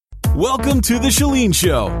Welcome to The Chalene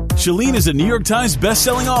Show. Chalene is a New York Times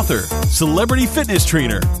bestselling author, celebrity fitness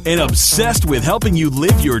trainer, and obsessed with helping you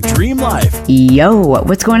live your dream life. Yo,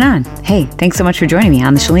 what's going on? Hey, thanks so much for joining me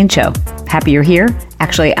on The Chalene Show. Happy you're here.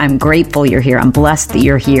 Actually, I'm grateful you're here. I'm blessed that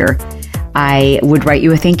you're here. I would write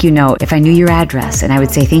you a thank you note if I knew your address, and I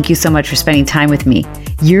would say thank you so much for spending time with me.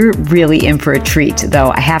 You're really in for a treat,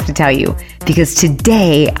 though, I have to tell you, because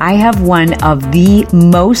today I have one of the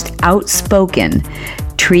most outspoken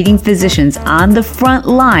treating physicians on the front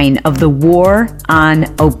line of the war on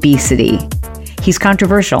obesity. He's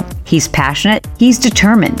controversial, he's passionate, he's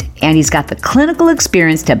determined, and he's got the clinical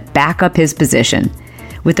experience to back up his position.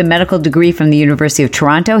 With a medical degree from the University of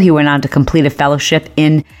Toronto, he went on to complete a fellowship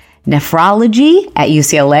in nephrology at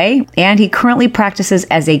UCLA, and he currently practices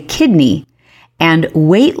as a kidney and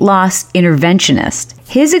weight loss interventionist.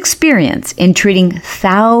 His experience in treating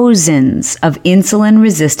thousands of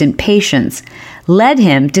insulin-resistant patients led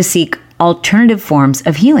him to seek alternative forms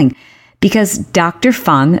of healing because Dr.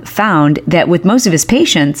 Fung found that with most of his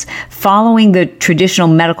patients, following the traditional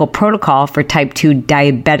medical protocol for type 2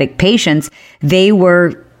 diabetic patients, they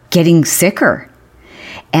were getting sicker.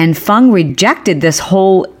 And Fung rejected this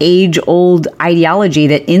whole age-old ideology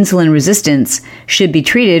that insulin resistance should be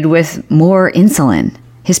treated with more insulin.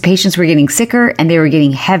 His patients were getting sicker and they were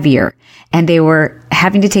getting heavier and they were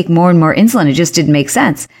having to take more and more insulin. It just didn't make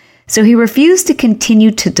sense. So he refused to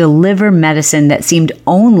continue to deliver medicine that seemed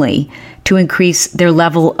only to increase their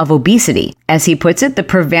level of obesity. As he puts it, the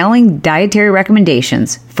prevailing dietary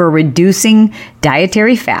recommendations for reducing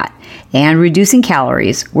dietary fat and reducing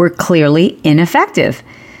calories were clearly ineffective.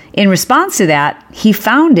 In response to that, he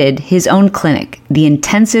founded his own clinic, the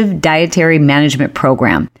Intensive Dietary Management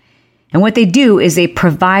Program. And what they do is they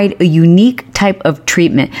provide a unique type of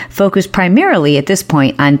treatment focused primarily at this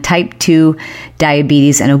point on type 2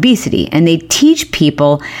 diabetes and obesity. And they teach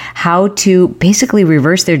people how to basically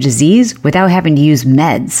reverse their disease without having to use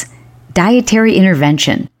meds. Dietary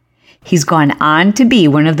intervention. He's gone on to be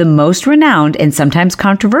one of the most renowned and sometimes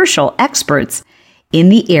controversial experts in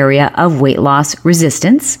the area of weight loss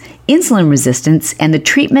resistance, insulin resistance, and the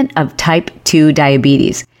treatment of type 2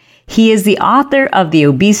 diabetes. He is the author of The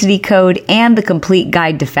Obesity Code and The Complete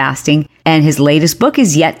Guide to Fasting, and his latest book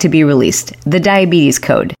is yet to be released, The Diabetes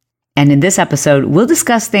Code. And in this episode, we'll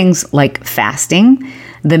discuss things like fasting,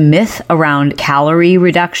 the myth around calorie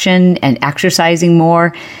reduction and exercising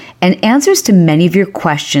more, and answers to many of your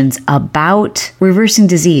questions about reversing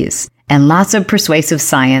disease, and lots of persuasive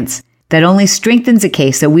science that only strengthens the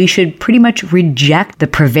case that we should pretty much reject the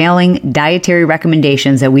prevailing dietary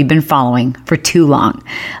recommendations that we've been following for too long.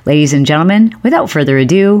 Ladies and gentlemen, without further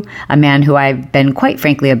ado, a man who I've been quite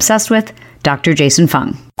frankly obsessed with, Dr. Jason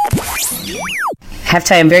Fung. I have to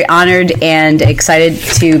tell you, I'm very honored and excited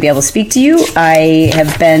to be able to speak to you. I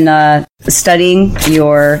have been studying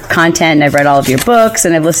your content, and I've read all of your books,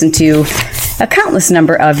 and I've listened to a countless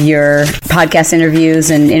number of your podcast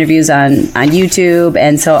interviews and interviews on YouTube.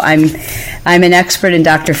 And so I'm an expert in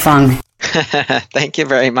Dr. Fung. Thank you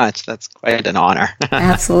very much. That's quite an honor.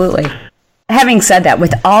 Absolutely. Having said that,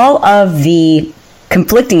 with all of the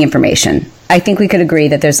conflicting information, I think we could agree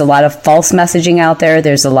that there's a lot of false messaging out there.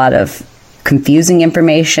 There's a lot of confusing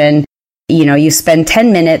information. You know, you spend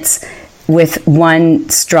 10 minutes with one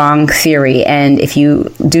strong theory, and if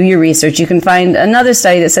you do your research, you can find another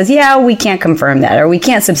study that says, yeah, we can't confirm that, or we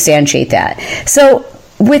can't substantiate that. So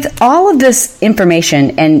with all of this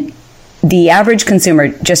information, and the average consumer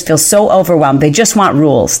just feels so overwhelmed, they just want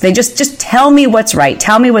rules. They just tell me what's right,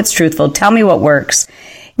 tell me what's truthful, tell me what works.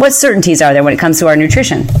 What certainties are there when it comes to our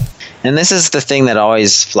nutrition? And this is the thing that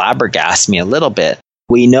always flabbergasts me a little bit.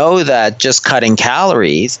 We know that just cutting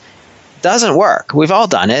calories doesn't work. We've all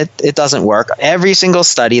done it. It doesn't work. Every single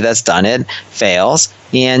study that's done it fails.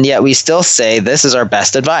 And yet we still say this is our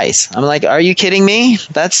best advice. I'm like, are you kidding me?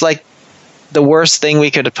 That's like the worst thing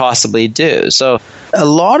we could possibly do. So a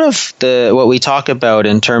lot of what we talk about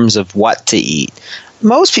in terms of what to eat,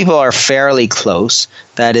 most people are fairly close.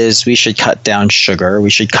 That is, we should cut down sugar. We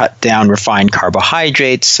should cut down refined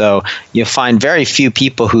carbohydrates. So you'll find very few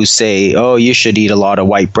people who say, oh, you should eat a lot of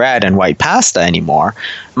white bread and white pasta anymore.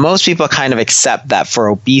 Most people kind of accept that for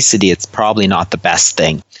obesity, it's probably not the best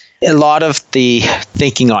thing. A lot of the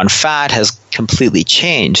thinking on fat has completely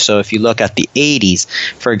changed. So if you look at the 80s,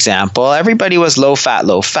 for example, everybody was low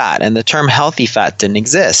fat, and the term healthy fat didn't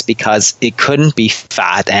exist because it couldn't be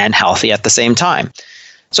fat and healthy at the same time.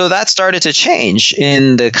 So that started to change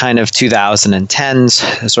in the kind of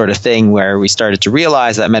 2010s sort of thing, where we started to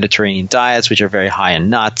realize that Mediterranean diets, which are very high in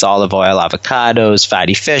nuts, olive oil, avocados,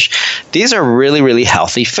 fatty fish, these are really, really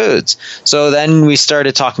healthy foods. So then we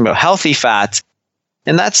started talking about healthy fats.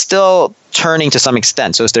 And that's still turning to some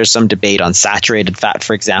extent. So there's some debate on saturated fat,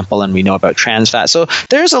 for example, and we know about trans fat. So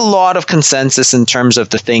there's a lot of consensus in terms of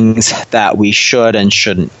the things that we should and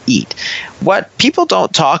shouldn't eat. What people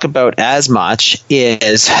don't talk about as much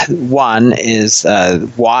is, one, is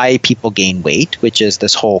why people gain weight, which is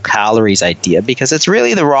this whole calories idea, because it's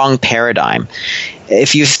really the wrong paradigm.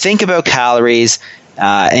 If you think about calories,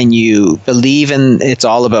 and you believe in it's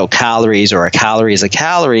all about calories, or a calorie is a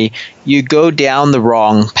calorie, you go down the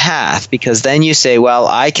wrong path, because then you say, well,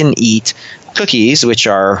 I can eat cookies, which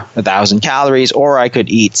are 1,000 calories, or I could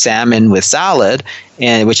eat salmon with salad,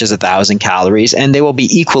 which is 1,000 calories, and they will be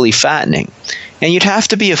equally fattening. And you'd have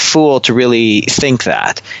to be a fool to really think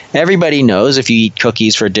that. Everybody knows if you eat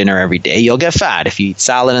cookies for dinner every day, you'll get fat. If you eat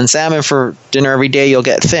salad and salmon for dinner every day, you'll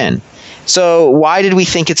get thin. So why did we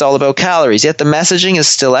think it's all about calories? Yet the messaging is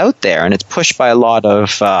still out there, and it's pushed by a lot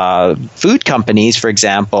of food companies, for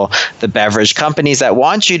example, the beverage companies, that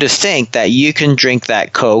want you to think that you can drink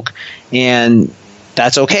that Coke and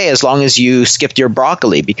that's okay as long as you skipped your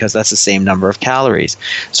broccoli, because that's the same number of calories.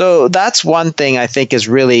 So that's one thing I think is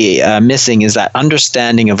really missing, is that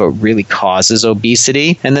understanding of what really causes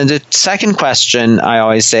obesity. And then the second question I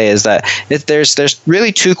always say is that there's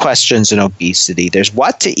really two questions in obesity. There's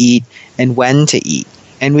what to eat and when to eat.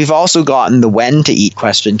 And we've also gotten the when to eat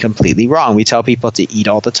question completely wrong. We tell people to eat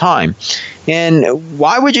all the time. And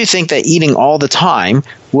why would you think that eating all the time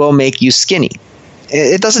will make you skinny?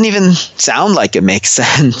 It doesn't even sound like it makes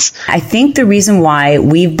sense. I think the reason why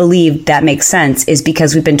we believe that makes sense is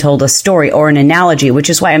because we've been told a story or an analogy, which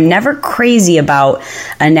is why I'm never crazy about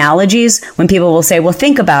analogies when people will say, well,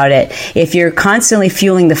 think about it. If you're constantly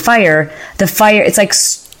fueling the fire, it's like,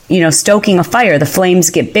 stoking a fire. The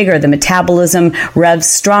flames get bigger. The metabolism revs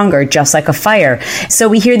stronger, just like a fire. So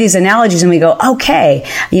we hear these analogies and we go, okay,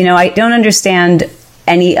 I don't understand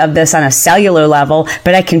any of this on a cellular level,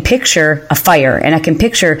 but I can picture a fire and I can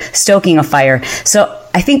picture stoking a fire. So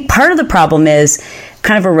I think part of the problem is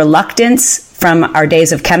kind of a reluctance from our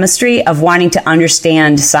days of chemistry of wanting to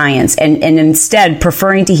understand science and instead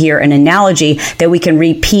preferring to hear an analogy that we can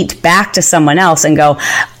repeat back to someone else and go,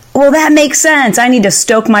 well, that makes sense. I need to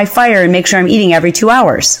stoke my fire and make sure I'm eating every 2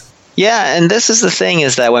 hours. Yeah, and this is the thing,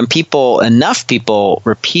 is that when enough people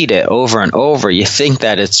repeat it over and over, you think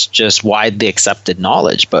that it's just widely accepted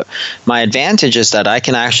knowledge. But my advantage is that I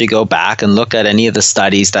can actually go back and look at any of the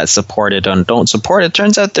studies that support it and don't support it.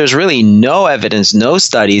 Turns out there's really no evidence, no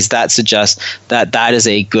studies that suggest that that is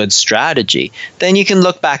a good strategy. Then you can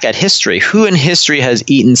look back at history. Who in history has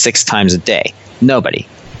eaten 6 times a day? Nobody.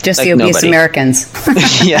 Just the obese Americans.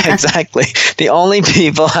 Yeah, exactly. The only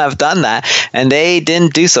people have done that, and they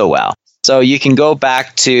didn't do so well. So you can go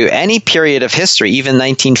back to any period of history, even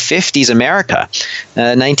 1950s America,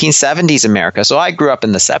 1970s America. So I grew up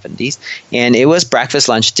in the 70s, and it was breakfast,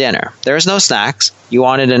 lunch, dinner. There was no snacks. You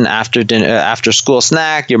wanted an after school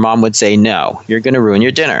snack, your mom would say no. You're going to ruin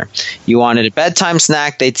your dinner. You wanted a bedtime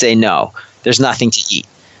snack, they'd say no. There's nothing to eat.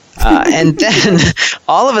 And then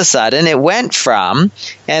all of a sudden it went from,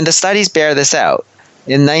 and the studies bear this out,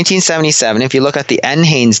 in 1977, if you look at the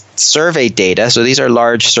NHANES survey data, so these are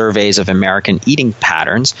large surveys of American eating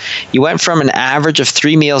patterns, you went from an average of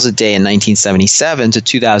 3 meals a day in 1977 to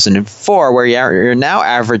 2004, where you're now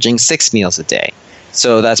averaging 6 meals a day.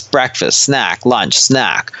 So that's breakfast, snack, lunch,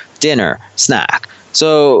 snack, dinner, snack.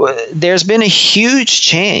 So there's been a huge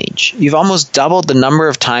change. You've almost doubled the number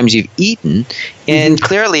of times you've eaten, and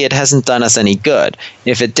clearly it hasn't done us any good.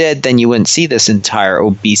 If it did, then you wouldn't see this entire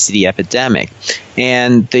obesity epidemic.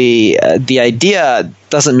 And the idea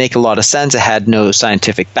doesn't make a lot of sense. It had no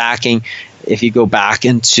scientific backing. If you go back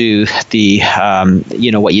into the,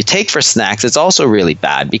 what you take for snacks, it's also really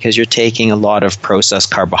bad, because you're taking a lot of processed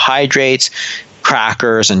carbohydrates,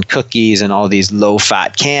 crackers and cookies and all these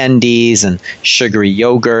low-fat candies and sugary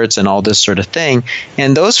yogurts and all this sort of thing.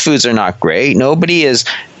 And those foods are not great. Nobody is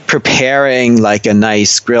preparing like a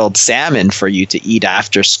nice grilled salmon for you to eat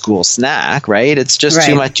after school snack, right? It's just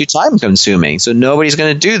too time consuming. So nobody's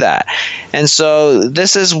going to do that. And so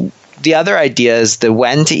this is the other idea, is the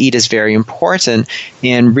when to eat is very important.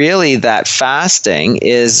 And really that fasting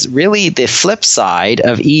is really the flip side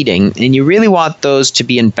of eating. And you really want those to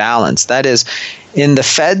be in balance. That is, in the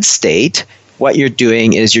fed state, what you're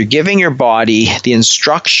doing is you're giving your body the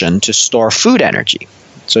instruction to store food energy.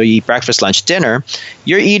 So you eat breakfast, lunch, dinner,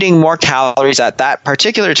 you're eating more calories at that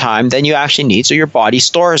particular time than you actually need. So your body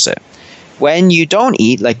stores it. When you don't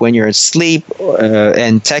eat, like when you're asleep,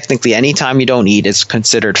 and technically any time you don't eat is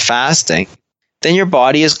considered fasting, then your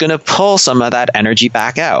body is going to pull some of that energy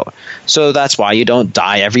back out. So that's why you don't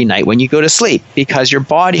die every night when you go to sleep, because your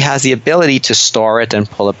body has the ability to store it and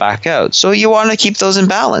pull it back out. So you want to keep those in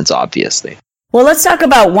balance, obviously. Well, let's talk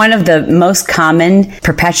about one of the most common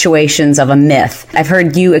perpetuations of a myth. I've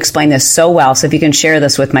heard you explain this so well, so if you can share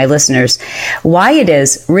this with my listeners, why it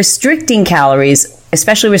is restricting calories,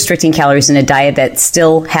 especially restricting calories in a diet that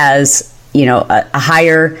still has, a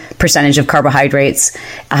higher percentage of carbohydrates,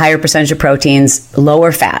 a higher percentage of proteins,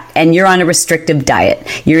 lower fat, and you're on a restrictive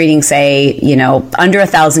diet. You're eating, say, under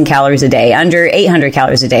 1,000 calories a day, under 800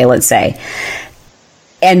 calories a day, let's say.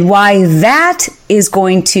 And why that is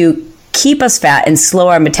going to keep us fat and slow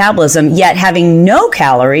our metabolism, yet having no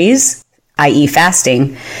calories, i.e.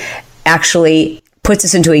 fasting, actually puts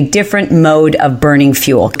us into a different mode of burning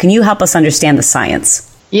fuel. Can you help us understand the science?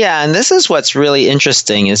 Yeah, and this is what's really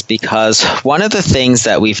interesting, is because one of the things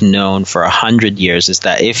that we've known for 100 years is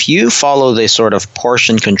that if you follow the sort of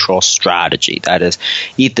portion control strategy, that is,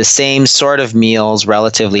 eat the same sort of meals,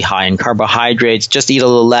 relatively high in carbohydrates, just eat a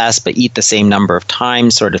little less, but eat the same number of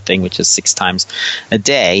times sort of thing, which is 6 times a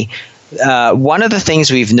day, one of the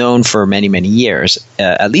things we've known for many, many years,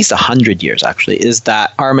 at least 100 years actually, is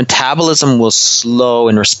that our metabolism will slow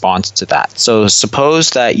in response to that. So suppose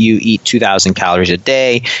that you eat 2,000 calories a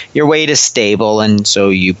day, your weight is stable, and so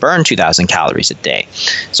you burn 2,000 calories a day.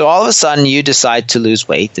 So all of a sudden you decide to lose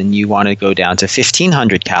weight and you want to go down to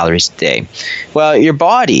 1,500 calories a day. Well, your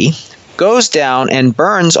body goes down and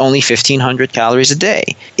burns only 1,500 calories a day.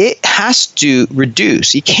 It has to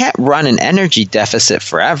reduce. You can't run an energy deficit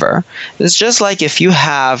forever. It's just like if you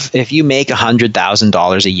make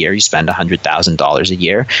 $100,000 a year, you spend $100,000 a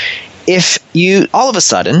year. If you all of a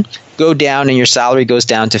sudden go down and your salary goes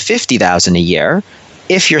down to $50,000 a year,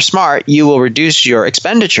 if you're smart, you will reduce your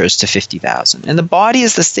expenditures to $50,000. And the body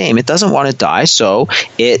is the same. It doesn't want to die, so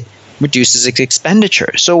it reduces its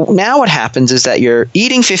expenditure. So now what happens is that you're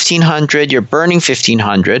eating 1,500, you're burning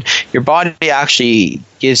 1,500, your body actually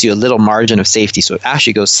gives you a little margin of safety, so it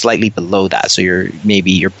actually goes slightly below that. So you're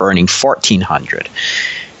burning 1,400.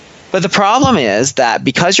 But the problem is that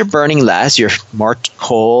because you're burning less, you're more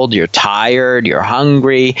cold, you're tired, you're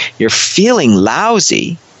hungry, you're feeling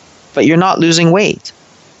lousy, but you're not losing weight.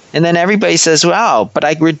 And then everybody says, wow, but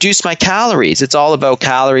I reduced my calories. It's all about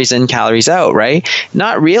calories in, calories out, right?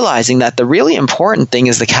 Not realizing that the really important thing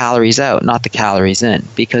is the calories out, not the calories in,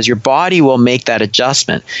 because your body will make that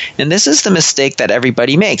adjustment. And this is the mistake that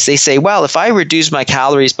everybody makes. They say, well, if I reduce my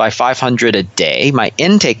calories by 500 a day, my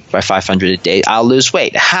intake by 500 a day, I'll lose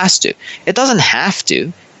weight. It has to. It doesn't have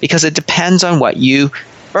to, because it depends on what you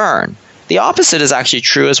burn. The opposite is actually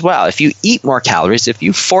true as well. If you eat more calories, if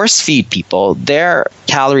you force feed people, their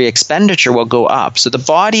calorie expenditure will go up. So the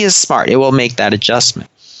body is smart. It will make that adjustment.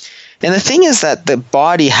 And the thing is that the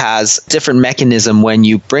body has different mechanism when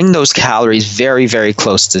you bring those calories very, very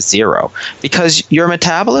close to zero, because your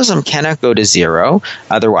metabolism cannot go to zero.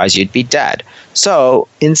 Otherwise, you'd be dead. So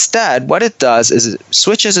instead, what it does is it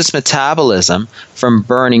switches its metabolism from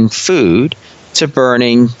burning food to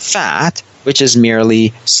burning fat, which is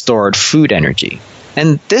merely stored food energy.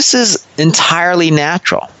 And this is entirely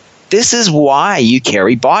natural. This is why you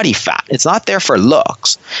carry body fat. It's not there for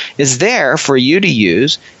looks. It's there for you to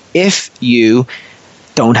use if you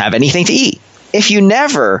don't have anything to eat. If you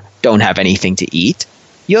never don't have anything to eat,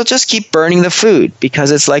 you'll just keep burning the food, because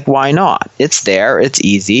it's like, why not? It's there. It's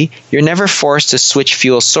easy. You're never forced to switch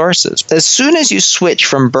fuel sources. As soon as you switch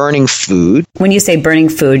from burning food. When you say burning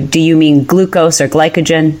food, do you mean glucose or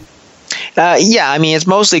glycogen? It's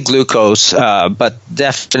mostly glucose, but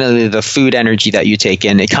definitely the food energy that you take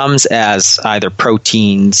in, it comes as either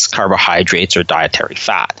proteins, carbohydrates, or dietary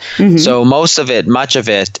fat. Mm-hmm. So much of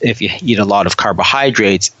it, if you eat a lot of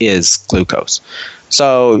carbohydrates, is glucose.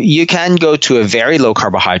 So you can go to a very low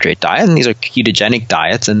carbohydrate diet, and these are ketogenic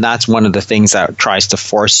diets, and that's one of the things that tries to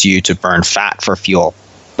force you to burn fat for fuel.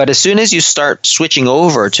 But as soon as you start switching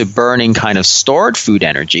over to burning kind of stored food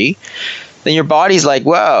energy, then your body's like,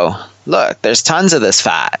 whoa, look, there's tons of this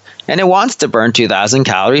fat. And it wants to burn 2,000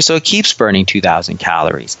 calories, so it keeps burning 2,000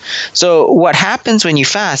 calories. So what happens when you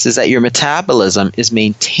fast is that your metabolism is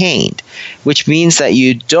maintained, which means that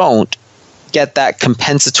you don't get that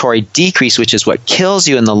compensatory decrease, which is what kills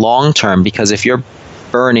you in the long term, because if you're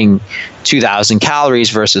burning 2,000 calories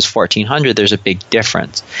versus 1,400, there's a big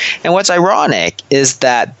difference. And what's ironic is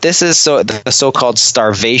that this is the so-called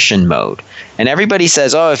starvation mode. And everybody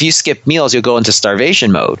says, oh, if you skip meals, you'll go into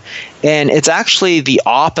starvation mode. And it's actually the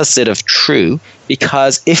opposite of true,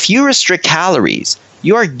 because if you restrict calories,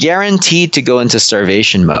 you are guaranteed to go into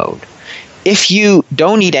starvation mode. if you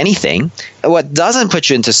don't eat anything, what doesn't put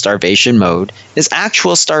you into starvation mode is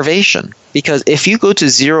actual starvation. Because if you go to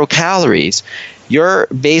 0 calories, your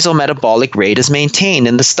basal metabolic rate is maintained.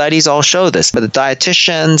 And the studies all show this. But the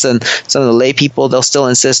dietitians and some of the lay people, they'll still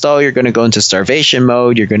insist, oh, you're going to go into starvation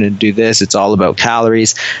mode. You're going to do this. It's all about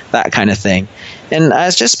calories, that kind of thing. And I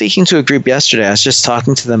was just speaking to a group yesterday. I was just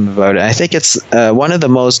talking to them about it. I think it's one of the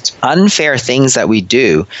most unfair things that we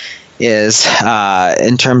do is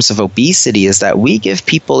in terms of obesity is that we give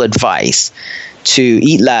people advice to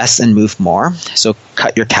eat less and move more, so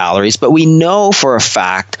cut your calories. But we know for a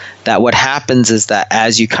fact that what happens is that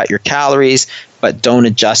as you cut your calories but don't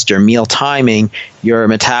adjust your meal timing, your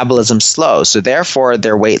metabolism slows. So therefore,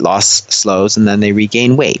 their weight loss slows and then they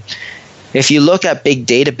regain weight. If you look at big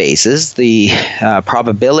databases, the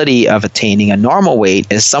probability of attaining a normal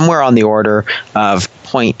weight is somewhere on the order of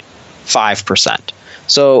 0.5%.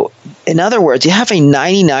 So, in other words, you have a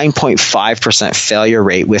 99.5% failure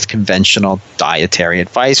rate with conventional dietary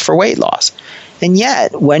advice for weight loss. And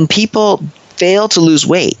yet, when people fail to lose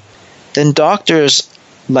weight, then doctors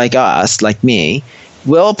like us, like me,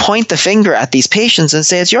 will point the finger at these patients and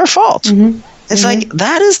say, it's your fault. Mm-hmm. It's like,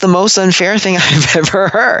 that is the most unfair thing I've ever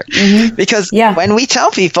heard. Mm-hmm. Because when we tell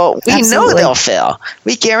people, we know they'll fail.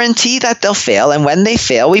 We guarantee that they'll fail. And when they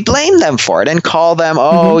fail, we blame them for it and call them,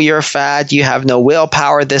 oh, you're fat, you have no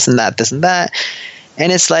willpower, this and that, this and that.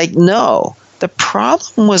 And it's like, no, the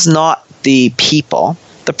problem was not the people.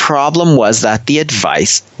 The problem was that the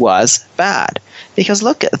advice was bad. Because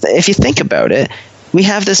look, if you think about it, we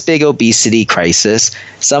have this big obesity crisis.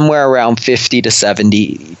 Somewhere around 50 to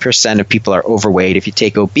 70% of people are overweight. If you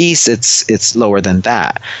take obese, it's lower than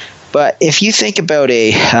that. But if you think about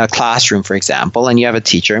a classroom, for example, and you have a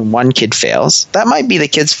teacher and one kid fails, that might be the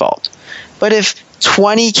kid's fault. But if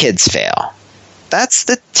 20 kids fail, that's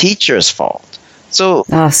the teacher's fault. So,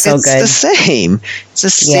 it's the same. It's the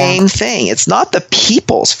same thing. It's not the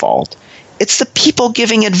people's fault. It's the people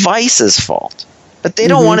giving advice's fault. But they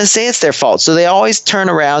don't want to say it's their fault. So they always turn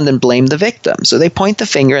around and blame the victim. So they point the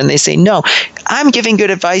finger and they say, no, I'm giving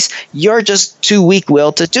good advice. You're just too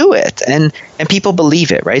weak-willed to do it. And people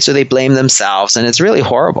believe it, right? So they blame themselves. And it's really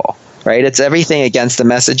horrible, right? It's everything against the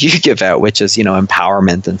message you give out, which is,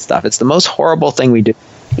 empowerment and stuff. It's the most horrible thing we do.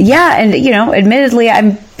 Yeah. And, admittedly,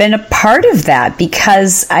 I've been a part of that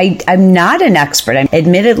because I'm not an expert.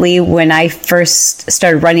 Admittedly, when I first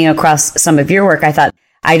started running across some of your work, I thought,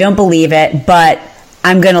 I don't believe it, but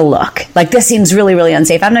I'm going to look. Like, this seems really, really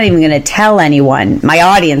unsafe. I'm not even going to tell anyone, my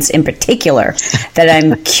audience in particular, that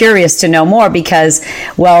I'm curious to know more because,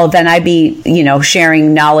 well, then I'd be,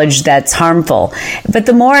 sharing knowledge that's harmful. But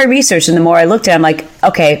the more I researched and the more I looked at it, I'm like,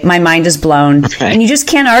 okay, my mind is blown. Okay. And you just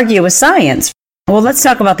can't argue with science. Well, let's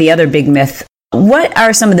talk about the other big myth. What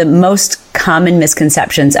are some of the most common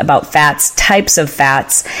misconceptions about fats, types of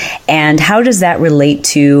fats, and how does that relate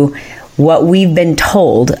to what we've been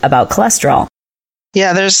told about cholesterol?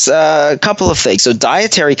 Yeah, there's a couple of things. So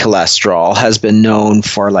dietary cholesterol has been known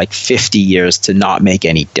for like 50 years to not make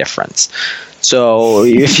any difference. So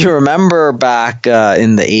if you remember back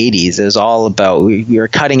in the 80s, it was all about we were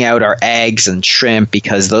cutting out our eggs and shrimp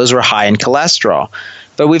because those were high in cholesterol.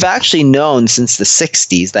 But we've actually known since the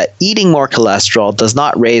 60s that eating more cholesterol does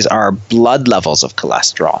not raise our blood levels of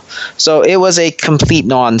cholesterol. So it was a complete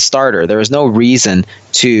non-starter. There was no reason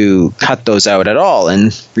to cut those out at all.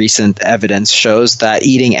 And recent evidence shows that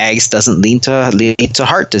eating eggs doesn't lead to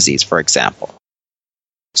heart disease, for example.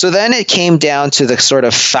 So then it came down to the sort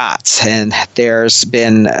of fats, and there's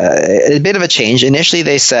been a bit of a change. Initially,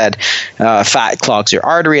 they said fat clogs your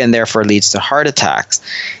artery and therefore leads to heart attacks.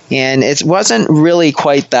 And it wasn't really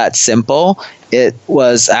quite that simple. It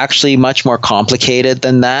was actually much more complicated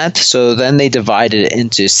than that. So then they divided it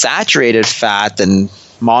into saturated fat and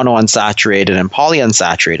monounsaturated and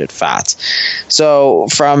polyunsaturated fats. So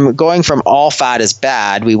from going from all fat is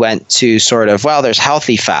bad, we went to sort of, well, there's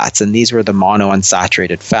healthy fats, and these were the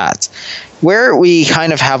monounsaturated fats. Where we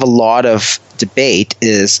kind of have a lot of debate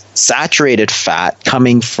is saturated fat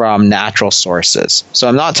coming from natural sources. So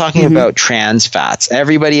I'm not talking about trans fats.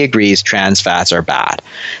 Everybody agrees trans fats are bad.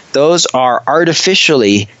 Those are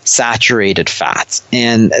artificially saturated fats.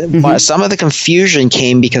 And some of the confusion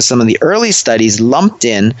came because some of the early studies lumped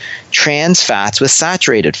in trans fats with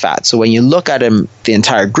saturated fats. So when you look at them, the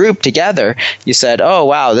entire group together, you said, oh,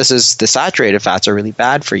 wow, the saturated fats are really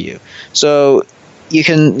bad for you. So you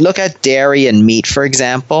can look at dairy and meat, for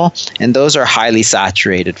example, and those are highly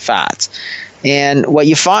saturated fats. And what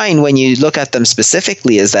you find when you look at them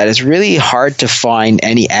specifically is that it's really hard to find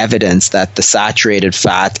any evidence that the saturated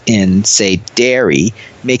fat in, say, dairy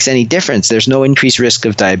makes any difference. There's no increased risk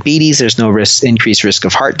of diabetes. There's no increased risk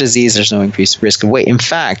of heart disease. There's no increased risk of weight. In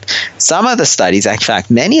fact, many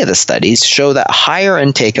of the studies show that higher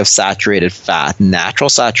intake of saturated fat, natural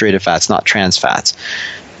saturated fats, not trans fats,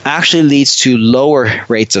 actually leads to lower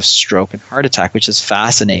rates of stroke and heart attack, which is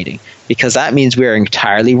fascinating because that means we're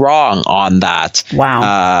entirely wrong on that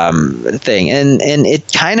thing. And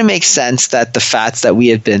it kind of makes sense that the fats that we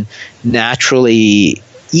have been naturally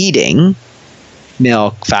eating,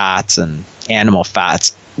 milk fats and animal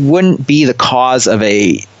fats, wouldn't be the cause of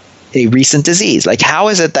a recent disease. Like, how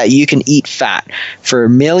is it that you can eat fat for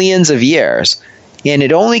millions of years and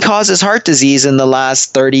it only causes heart disease in the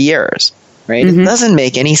last 30 years? Right? It doesn't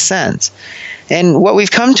make any sense. And what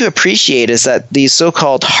we've come to appreciate is that these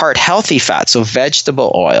so-called heart-healthy fats, so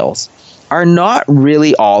vegetable oils, are not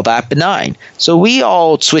really all that benign. So we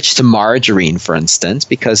all switched to margarine, for instance,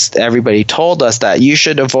 because everybody told us that you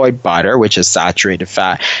should avoid butter, which is saturated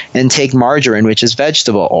fat, and take margarine, which is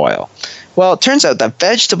vegetable oil. Well, it turns out that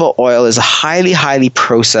vegetable oil is a highly, highly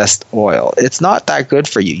processed oil. It's not that good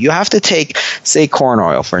for you. You have to take, say, corn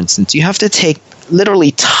oil, for instance. You have to take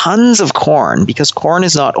literally tons of corn, because corn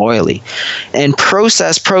is not oily, and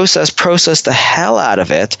process the hell out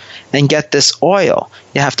of it and get this oil.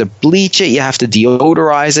 You have to bleach it. You have to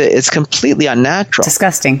deodorize it. It's completely unnatural.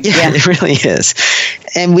 Disgusting. Yeah, it really is.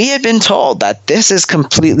 And we had been told that this is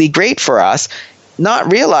completely great for us,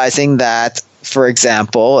 not realizing that, for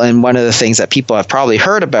example, and one of the things that people have probably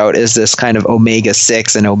heard about is this kind of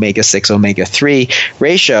omega-6 and omega-6, omega-3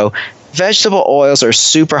 ratio. Vegetable oils are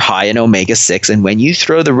super high in omega-6, and when you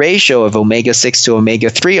throw the ratio of omega-6 to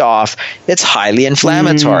omega-3 off, it's highly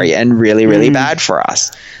inflammatory and really, really bad for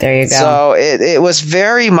us. There you go. So it was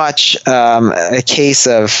very much a case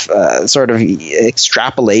of sort of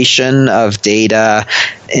extrapolation of data,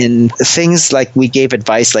 and things like we gave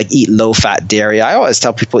advice like eat low-fat dairy. I always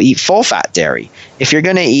tell people eat full-fat dairy. If you're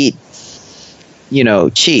going to eat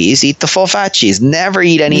cheese, eat the full fat cheese. Never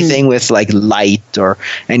eat anything with like light or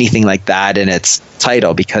anything like that in its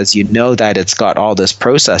title, because you know that it's got all this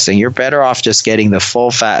processing. You're better off just getting the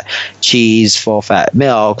full fat cheese, full fat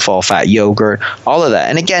milk, full fat yogurt, all of that.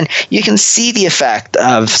 And again, you can see the effect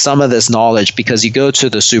of some of this knowledge because you go to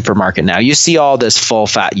the supermarket now, you see all this full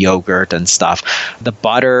fat yogurt and stuff. The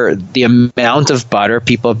butter, the amount of butter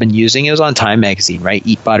people have been using, it was on Time magazine, right?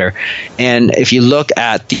 Eat butter. And if you look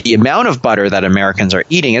at the amount of butter that Americans are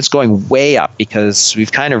eating, it's going way up because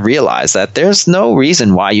we've kind of realized that there's no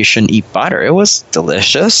reason why you shouldn't eat butter. It was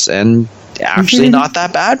delicious and actually not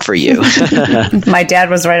that bad for you. My dad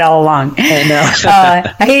was right all along. I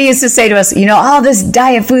know. He used to say to us, all this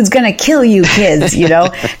diet food's going to kill you kids,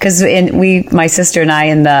 because my sister and I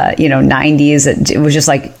in the, 90s, it was just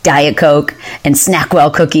like Diet Coke and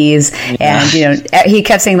Snackwell cookies. And, he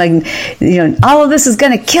kept saying like, all of this is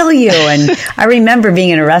going to kill you. And I remember being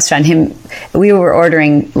in a restaurant, we were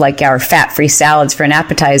ordering like our fat-free salads for an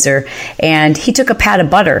appetizer, and he took a pat of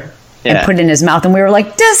butter and put it in his mouth, and we were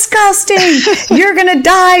like, disgusting, you're gonna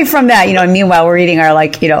die from that, and meanwhile we're eating our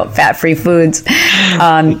fat-free foods,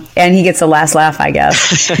 and he gets the last laugh, I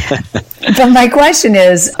guess. But my question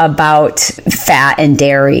is about fat and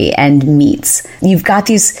dairy and meats. You've got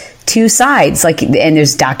these two sides, and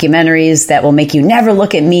there's documentaries that will make you never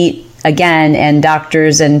look at meat again, and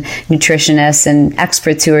doctors and nutritionists and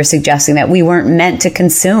experts who are suggesting that we weren't meant to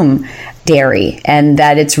consume dairy, and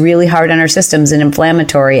that it's really hard on our systems and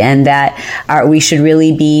inflammatory, and that we should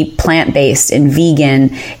really be plant-based and vegan,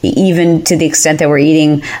 even to the extent that we're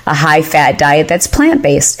eating a high-fat diet that's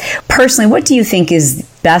plant-based. Personally, what do you think is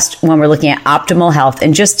best when we're looking at optimal health,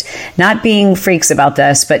 and just not being freaks about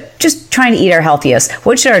this, but just trying to eat our healthiest?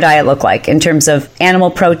 What should our diet look like in terms of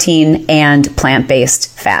animal protein and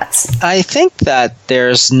plant-based fats? I think that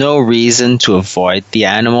there's no reason to avoid the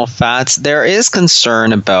animal fats. There is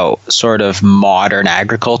concern about sort of modern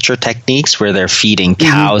agriculture techniques where they're feeding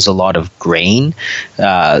cows a lot of grain,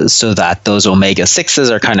 so that those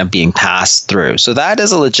omega-6s are kind of being passed through. So that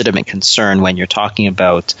is a legitimate concern when you're talking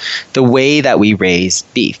about the way that we raise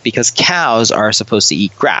beef, because cows are supposed to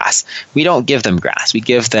eat grass. We don't give them grass. We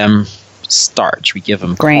give them starch. We give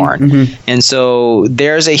them grain. Corn. And so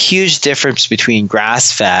there's a huge difference between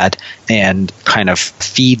grass-fed and kind of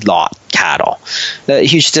feedlot cattle. A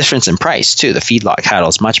huge difference in price too. The feedlot cattle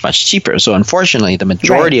is much, much cheaper. So unfortunately, the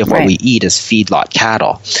majority of what we eat is feedlot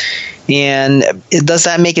cattle. And does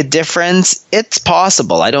that make a difference? It's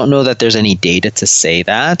possible. I don't know that there's any data to say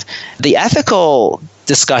that. The ethical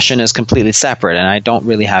discussion is completely separate, and I don't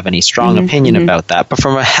really have any strong opinion about that. But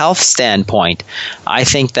from a health standpoint, I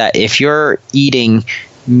think that if you're eating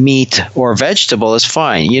meat or vegetable is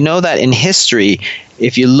fine. You know that in history,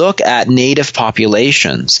 if you look at native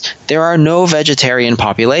populations, there are no vegetarian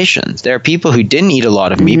populations. There are people who didn't eat a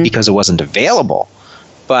lot of meat because it wasn't available.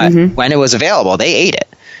 But when it was available, they ate it.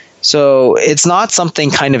 So it's not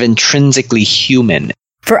something kind of intrinsically human.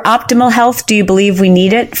 For optimal health, do you believe we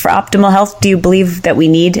need it? For optimal health, do you believe that we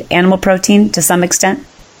need animal protein to some extent?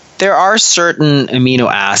 There are certain amino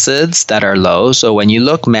acids that are low. So when you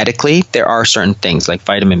look medically, there are certain things like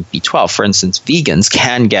vitamin B12. For instance, vegans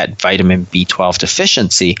can get vitamin B12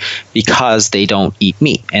 deficiency because they don't eat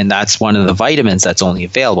meat. And that's one of the vitamins that's only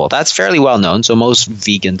available. That's fairly well known. So most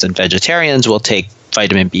vegans and vegetarians will take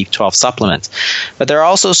vitamin B12 supplements. But there are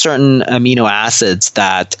also certain amino acids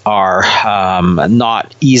that are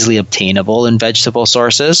not easily obtainable in vegetable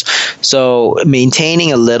sources. So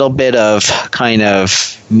maintaining a little bit of kind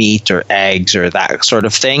of meat or eggs or that sort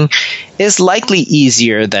of thing is likely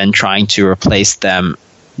easier than trying to replace them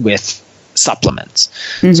with supplements.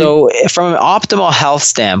 So from an optimal health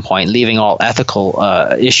standpoint, leaving all ethical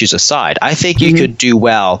issues aside, I think you could do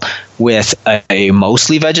well with a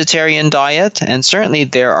mostly vegetarian diet. And certainly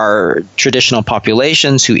there are traditional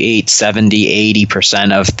populations who ate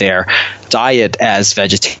 70-80% of their diet as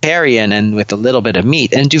vegetarian and with a little bit of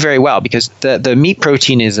meat and do very well because the meat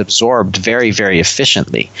protein is absorbed very, very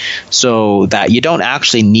efficiently so that you don't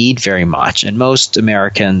actually need very much. And most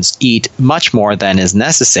Americans eat much more than is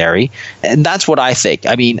necessary. And that's what I think.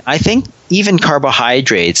 I mean, I think even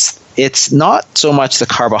carbohydrates, it's not so much the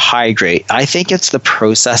carbohydrate. I think it's the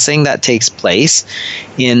processing that takes place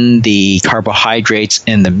in the carbohydrates,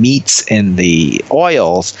 in the meats, in the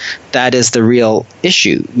oils that is the real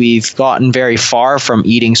issue. We've gotten very far from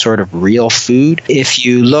eating sort of real food. If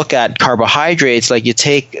you look at carbohydrates, like you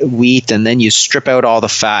take wheat and then you strip out all the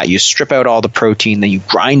fat, you strip out all the protein, then you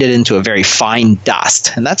grind it into a very fine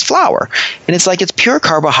dust, and that's flour. And it's like it's pure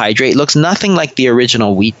carbohydrate. It looks nothing like the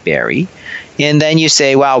original wheat berry. And then you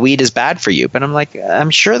say, wow, wheat is bad for you. But I'm like,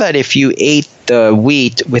 I'm sure that if you ate the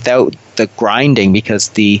wheat without the grinding, because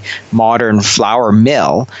the modern flour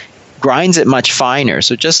mill grinds it much finer.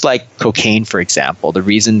 So just like cocaine, for example, the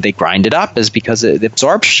reason they grind it up is because the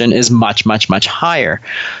absorption is much, much, much higher.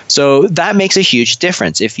 So that makes a huge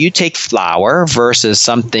difference. If you take flour versus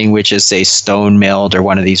something which is, say, stone milled or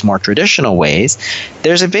one of these more traditional ways,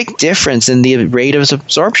 there's a big difference in the rate of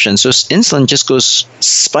absorption. So insulin just goes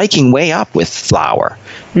spiking way up with flour,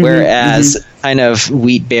 whereas kind of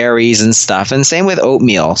wheat berries and stuff, and same with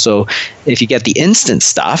oatmeal. So if you get the instant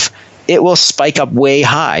stuff, it will spike up way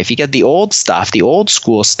high. If you get the old stuff, the old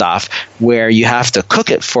school stuff, where you have to cook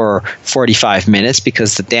it for 45 minutes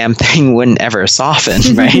because the damn thing wouldn't ever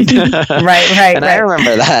soften, right? right. And I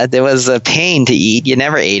remember that. It was a pain to eat. You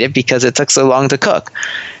never ate it because it took so long to cook.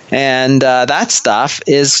 And that stuff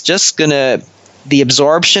is just going to, the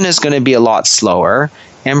absorption is going to be a lot slower.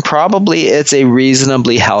 And probably it's a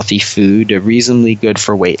reasonably healthy food, reasonably good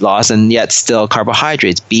for weight loss, and yet still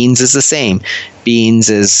carbohydrates. Beans is the same. Beans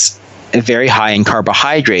is very high in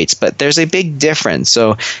carbohydrates, but there's a big difference.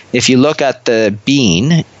 So if you look at the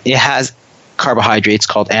bean, it has carbohydrates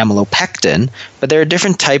called amylopectin, but they're a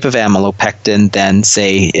different type of amylopectin than,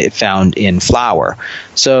 say, found in flour.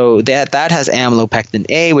 So that has amylopectin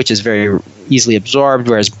A, which is very easily absorbed,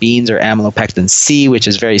 whereas beans are amylopectin C, which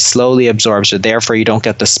is very slowly absorbed. So therefore, you don't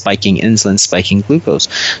get the spiking insulin, spiking glucose.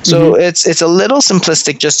 So it's a little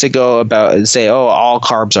simplistic just to go about and say, oh, all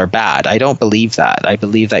carbs are bad. I don't believe that. I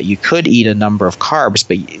believe that you could eat a number of carbs,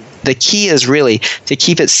 but the key is really to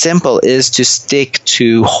keep it simple is to stick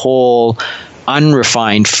to whole,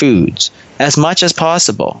 unrefined foods as much as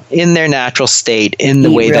possible in their natural state, in the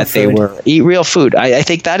way that they were. Eat real food. I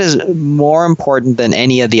think that is more important than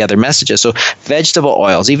any of the other messages. So vegetable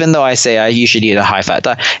oils, even though I say you should eat a high-fat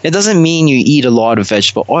diet, it doesn't mean you eat a lot of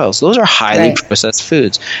vegetable oils. Those are highly processed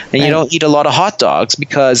foods. And you don't eat a lot of hot dogs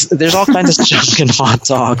because there's all kinds of junk in hot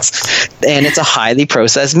dogs. And it's a highly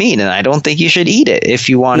processed meat, and I don't think you should eat it. If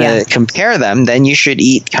you want to compare them, then you should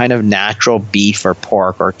eat kind of natural beef or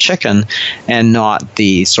pork or chicken and not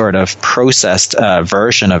the sort of processed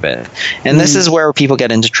version of it. And this is where people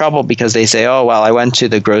get into trouble because they say, oh, well, I went to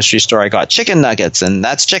the grocery store, I got chicken nuggets, and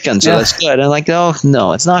that's chicken, so that's good. And I'm like,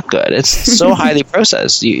 no, it's not good. It's so highly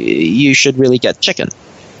processed. You should really get chicken.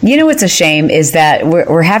 You know what's a shame is that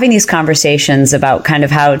we're having these conversations about kind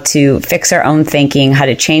of how to fix our own thinking, how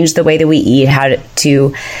to change the way that we eat, how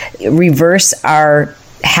to reverse our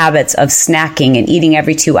habits of snacking and eating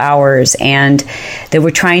every 2 hours, and that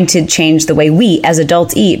we're trying to change the way we as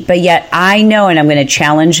adults eat. But yet I know, and I'm going to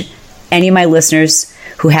challenge any of my listeners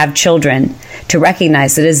who have children to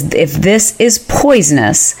recognize that if this is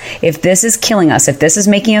poisonous, if this is killing us, if this is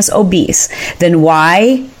making us obese, then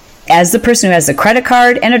why, as the person who has a credit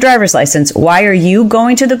card and a driver's license, why are you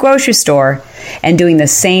going to the grocery store and doing the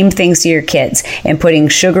same things to your kids and putting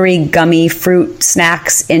sugary, gummy fruit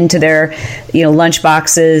snacks into their, lunch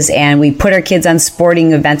boxes? And we put our kids on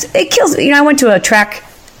sporting events. It kills. I went to a track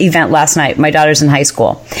event last night. My daughter's in high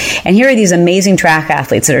school. And here are these amazing track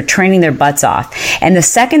athletes that are training their butts off. And the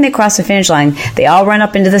second they cross the finish line, they all run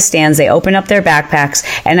up into the stands, they open up their backpacks,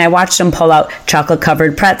 and I watched them pull out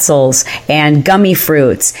chocolate-covered pretzels and gummy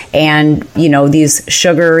fruits and, these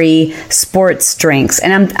sugary sports drinks.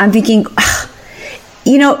 And I'm thinking,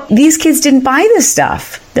 these kids didn't buy this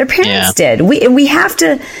stuff. Their parents did. We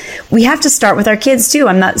have to start with our kids too.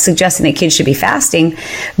 I'm not suggesting that kids should be fasting,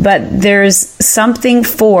 but there's something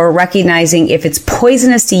for recognizing if it's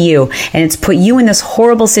poisonous to you and it's put you in this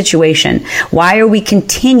horrible situation. Why are we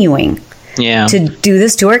continuing to do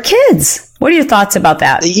this to our kids? What are your thoughts about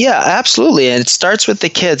that? Yeah, absolutely. And it starts with the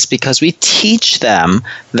kids because we teach them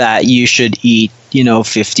that you should eat,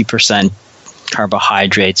 50%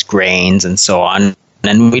 carbohydrates, grains, and so on.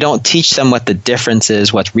 And we don't teach them what the difference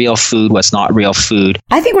is, what's real food, what's not real food.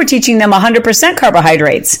 I think we're teaching them 100%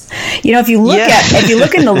 carbohydrates. If you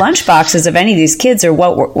look in the lunch boxes of any of these kids or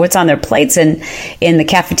what's on their plates in the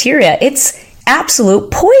cafeteria, it's absolute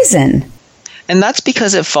poison. And that's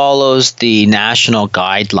because it follows the national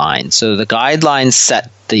guidelines. So the guidelines set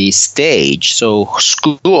the stage. So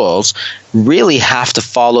schools really have to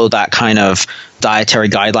follow that kind of dietary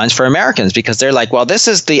guidelines for Americans because they're like, well, this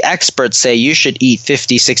is the experts say you should eat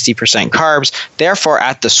 50, 60% carbs. Therefore,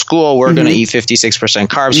 at the school, we're going to eat 56%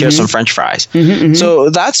 carbs. Here's some French fries. So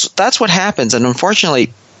that's what happens. And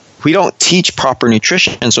unfortunately, we don't teach proper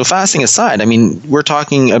nutrition. And so fasting aside, we're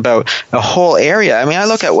talking about a whole area. I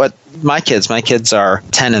look at what my kids are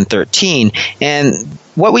 10 and 13, and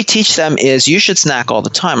what we teach them is you should snack all the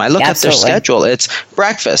time. I look at their schedule. It's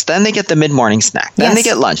breakfast, then they get the mid-morning snack, then they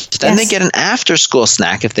get lunch, then they get an after-school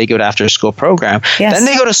snack if they go to after-school program, then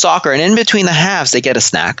they go to soccer, and in between the halves, they get a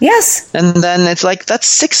snack. And then it's like, that's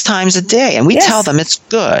 6 times a day, and we tell them it's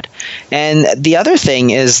good. And the other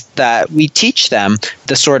thing is that we teach them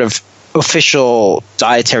the sort of official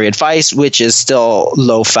dietary advice, which is still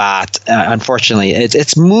low fat. Unfortunately,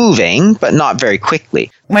 it's moving, but not very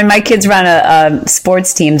quickly. When my kids ran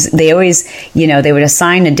sports teams, they always, they would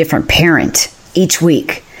assign a different parent each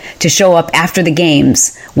week to show up after the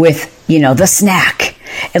games with, the snack.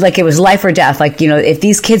 Like it was life or death. Like, if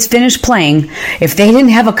these kids finished playing, if they didn't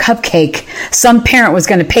have a cupcake, some parent was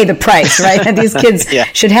going to pay the price, right? And these kids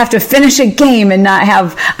should have to finish a game and not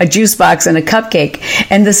have a juice box and a cupcake.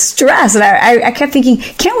 And the stress, and I kept thinking,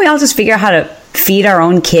 can't we all just figure out how to feed our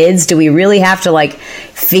own kids? Do we really have to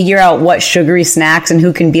figure out what sugary snacks and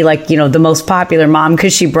who can be the most popular mom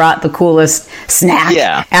because she brought the coolest snack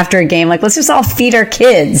after a game? Let's just all feed our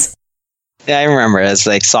kids. Yeah, I remember it's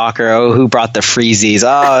like soccer. Oh, who brought the freezies?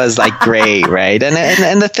 Oh, it was great, right?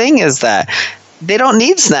 And the thing is that they don't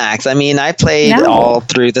need snacks. I played all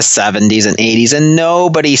through the 70s and 80s, and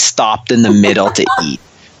nobody stopped in the middle to eat.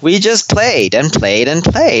 We just played and played and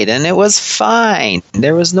played, and it was fine.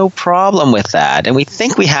 There was no problem with that. And we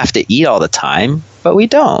think we have to eat all the time, but we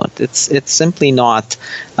don't. It's simply not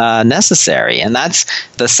necessary. And that's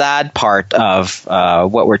the sad part of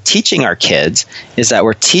what we're teaching our kids, is that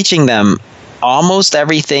we're teaching them almost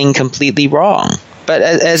everything completely wrong. But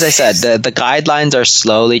as I said, the guidelines are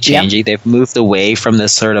slowly changing. Yep. They've moved away from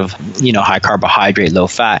this sort of, high carbohydrate, low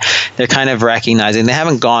fat. They're kind of recognizing they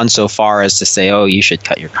haven't gone so far as to say, oh, you should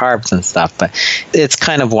cut your carbs and stuff. But it's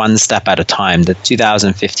kind of one step at a time. The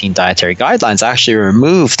 2015 dietary guidelines actually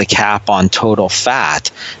removed the cap on total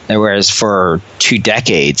fat, whereas for 2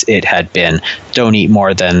 decades it had been don't eat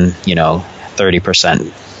more than,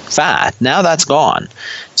 30% fat. Now that's gone.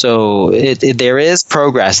 So there is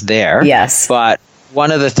progress there. Yes. But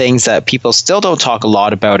one of the things that people still don't talk a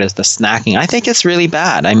lot about is the snacking. I think it's really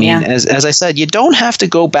bad. As I said, you don't have to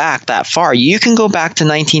go back that far. You can go back to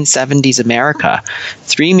 1970s America.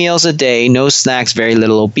 3 meals a day, no snacks, very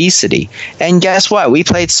little obesity. And guess what? We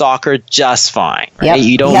played soccer just fine. Right? Yep.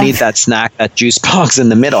 You don't need that snack, that juice box in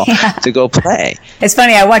the middle to go play. It's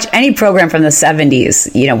funny. I watch any program from the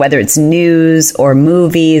 70s, whether it's news or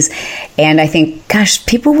movies, and I think, gosh,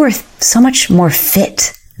 people were so much more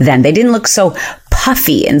fit then. They didn't look so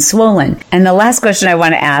puffy and swollen. And the last question I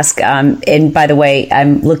want to ask, and by the way,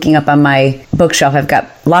 I'm looking up on my bookshelf. I've got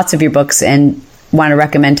lots of your books and want to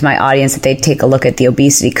recommend to my audience that they take a look at the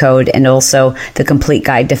Obesity Code and also the Complete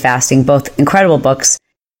Guide to Fasting, both incredible books.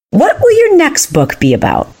 What will your next book be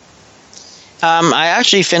about? I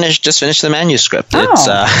actually just finished the manuscript.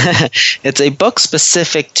 Oh. It's a book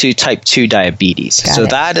specific to type 2 diabetes. Got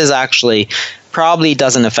it. That is actually probably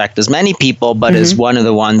doesn't affect as many people, but is one of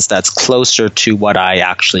the ones that's closer to what I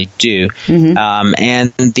actually do.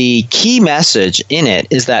 And the key message in it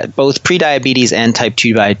is that both prediabetes and type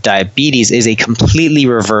 2 diabetes is a completely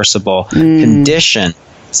reversible condition,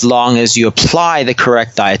 as long as you apply the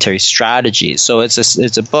correct dietary strategies. So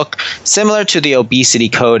it's a book similar to the obesity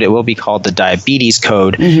code. It will be called the diabetes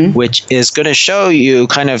code, which is going to show you,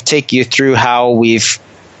 kind of take you through how we've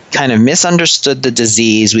kind of misunderstood the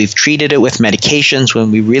disease. We've treated it with medications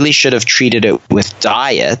when we really should have treated it with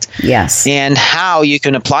diet. Yes. And how you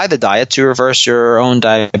can apply the diet to reverse your own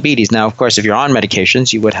diabetes. Now, of course, if you're on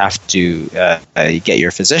medications, you would have to get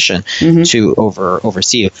your physician to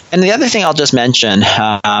oversee you. And the other thing I'll just mention,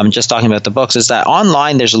 just talking about the books, is that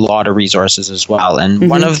online there's a lot of resources as well. And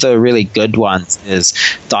one of the really good ones is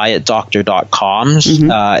dietdoctor.com.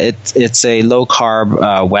 It's a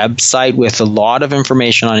low-carb website with a lot of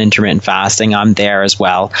information on intermittent fasting. I'm there as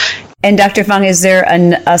well. And Dr. Fung, is there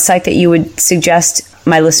a site that you would suggest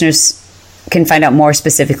my listeners can find out more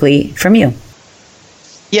specifically from you?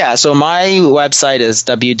 Yeah, so my website is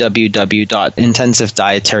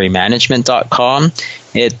www.intensivedietarymanagement.com.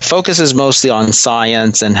 It focuses mostly on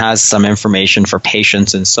science and has some information for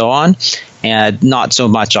patients and so on, and not so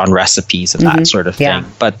much on recipes and that sort of thing.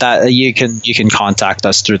 But that you can contact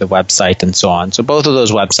us through the website and so on. So both of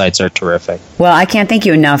those websites are terrific. Well, I can't thank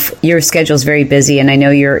you enough. Your schedule is very busy, and I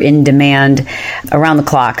know you're in demand around the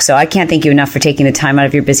clock. So I can't thank you enough for taking the time out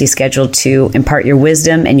of your busy schedule to impart your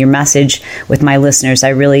wisdom and your message with my listeners. I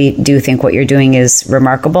really do think what you're doing is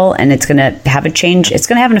remarkable, and it's going to have a change. It's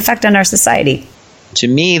going to have an effect on our society. To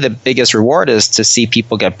me, the biggest reward is to see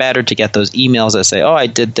people get better, to get those emails that say, oh, I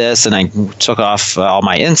did this and I took off all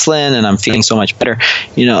my insulin and I'm feeling so much better.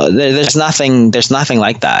 You know, there's nothing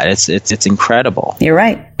like that. It's incredible. You're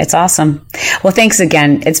right. It's awesome. Well, thanks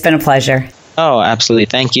again. It's been a pleasure. Oh, absolutely.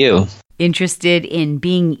 Thank you. Interested in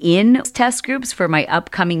being in test groups for my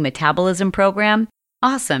upcoming metabolism program?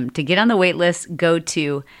 Awesome. To get on the wait list, go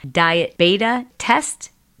to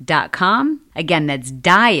dietbetatest.com. Again, that's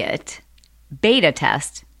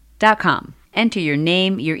dietbetatest.com. Enter your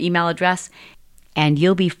name, your email address, and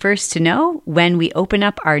you'll be first to know when we open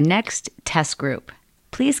up our next test group.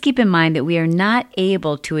 Please keep in mind that we are not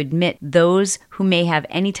able to admit those who may have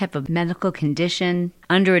any type of medical condition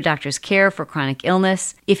under a doctor's care for chronic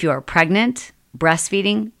illness, if you are pregnant,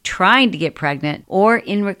 breastfeeding, trying to get pregnant, or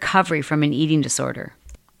in recovery from an eating disorder.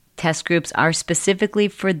 Test groups are specifically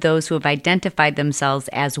for those who have identified themselves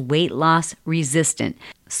as weight loss resistant,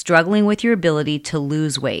 struggling with your ability to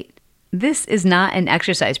lose weight. This is not an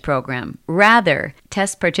exercise program. Rather,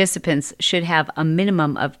 test participants should have a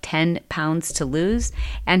minimum of 10 pounds to lose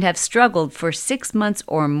and have struggled for 6 months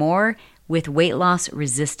or more with weight loss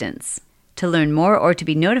resistance. To learn more or to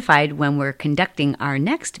be notified when we're conducting our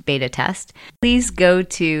next beta test, please go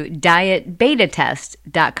to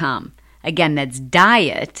dietbetatest.com. Again, that's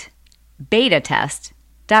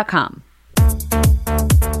dietbetatest.com.